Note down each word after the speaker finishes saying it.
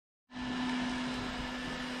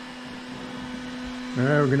All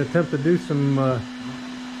right, we're going to attempt to do some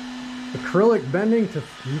acrylic bending to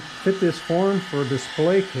fit this form for a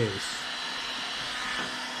display case.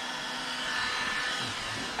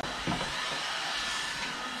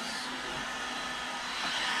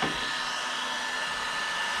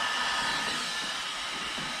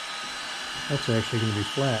 That's actually going to be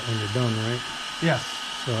flat when you're done, right? Yes.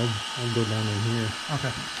 So I'll go down in here.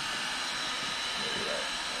 Okay.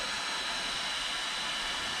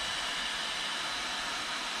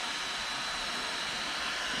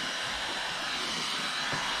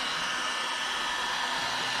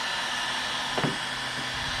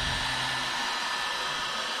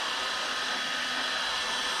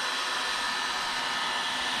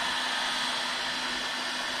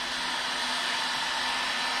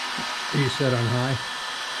 You set on high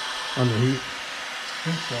on the heat? I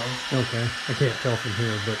think so. Okay. I can't tell from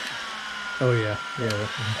here, but oh yeah, yeah.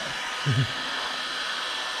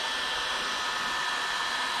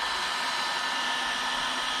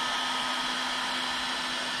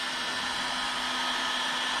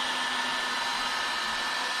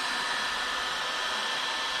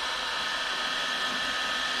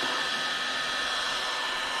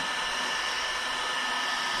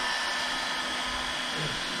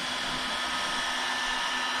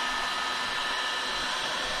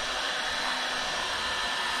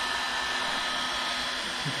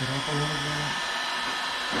 Pick it up a little bit.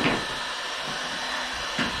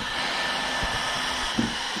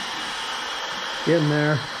 Getting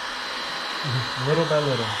there. Little by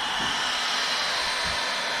little.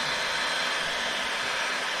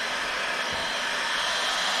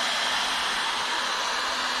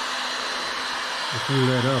 If you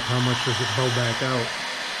let up, how much does it bow back out?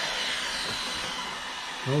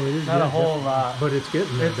 Oh, it is Not a whole lot. But it's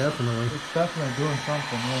getting there, definitely. It's definitely doing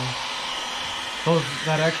something, yeah.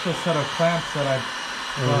 That extra set of clamps that I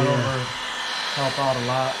brought over help out a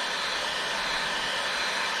lot.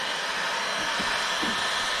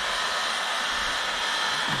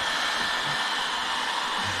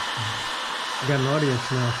 You got an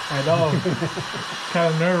audience now. I know. Kind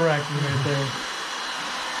of nerve-wracking right there.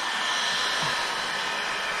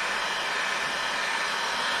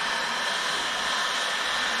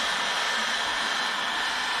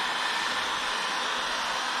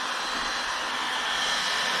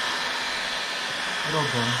 It'll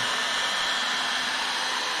go.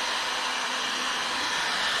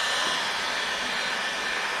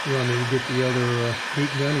 You want me to get the other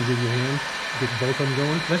heat gun and give you a hand? Get both of them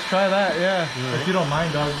going? Let's try that, yeah. Right. If you don't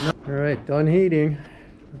mind, Doug. All right, done heating.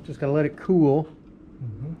 Just gotta let it cool.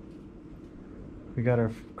 We got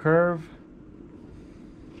our curve.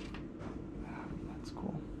 That's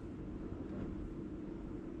cool.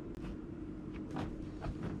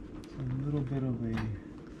 A little bit of a...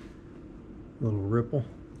 Little ripple.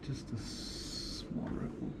 Just a small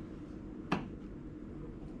ripple.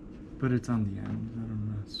 But it's on the end.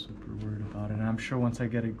 I'm not super worried about it. And I'm sure once I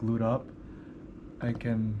get it glued up, I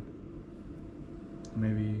can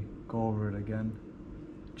maybe go over it again.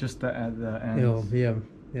 Just the ends.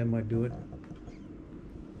 Yeah, might do it.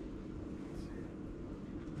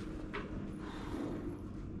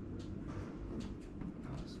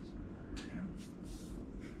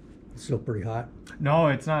 It's still pretty hot. No,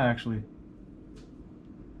 it's not actually.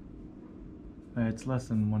 It's less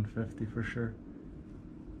than 150 for sure.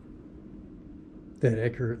 That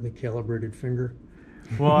accurately calibrated finger.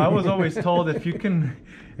 Well, I was always told if you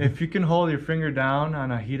can hold your finger down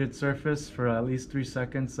on a heated surface for at least 3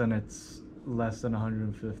 seconds, then it's less than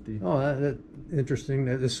 150. Oh, that interesting.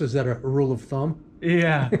 Is that a rule of thumb?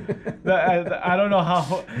 Yeah, I don't know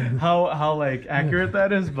how like accurate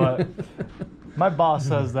that is, but my boss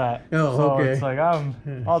says that. Oh, so okay. It's like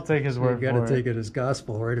I'll take his word for it. You got to take it as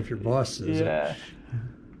gospel, right? If your boss says it. Yeah.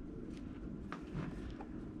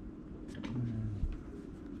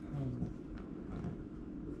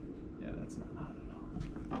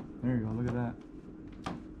 There you go, look at that.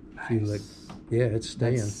 Nice. Like, yeah, it's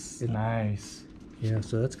staying. That's nice. Yeah,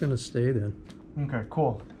 so that's going to stay then. Okay,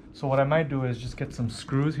 cool. So what I might do is just get some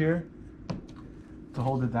screws here to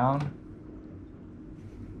hold it down.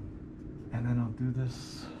 And then I'll do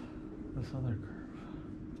this other curve.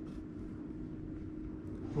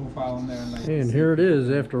 Profile in there. And here it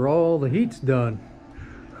is after all the heat's done.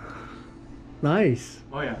 Nice.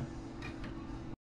 Oh yeah.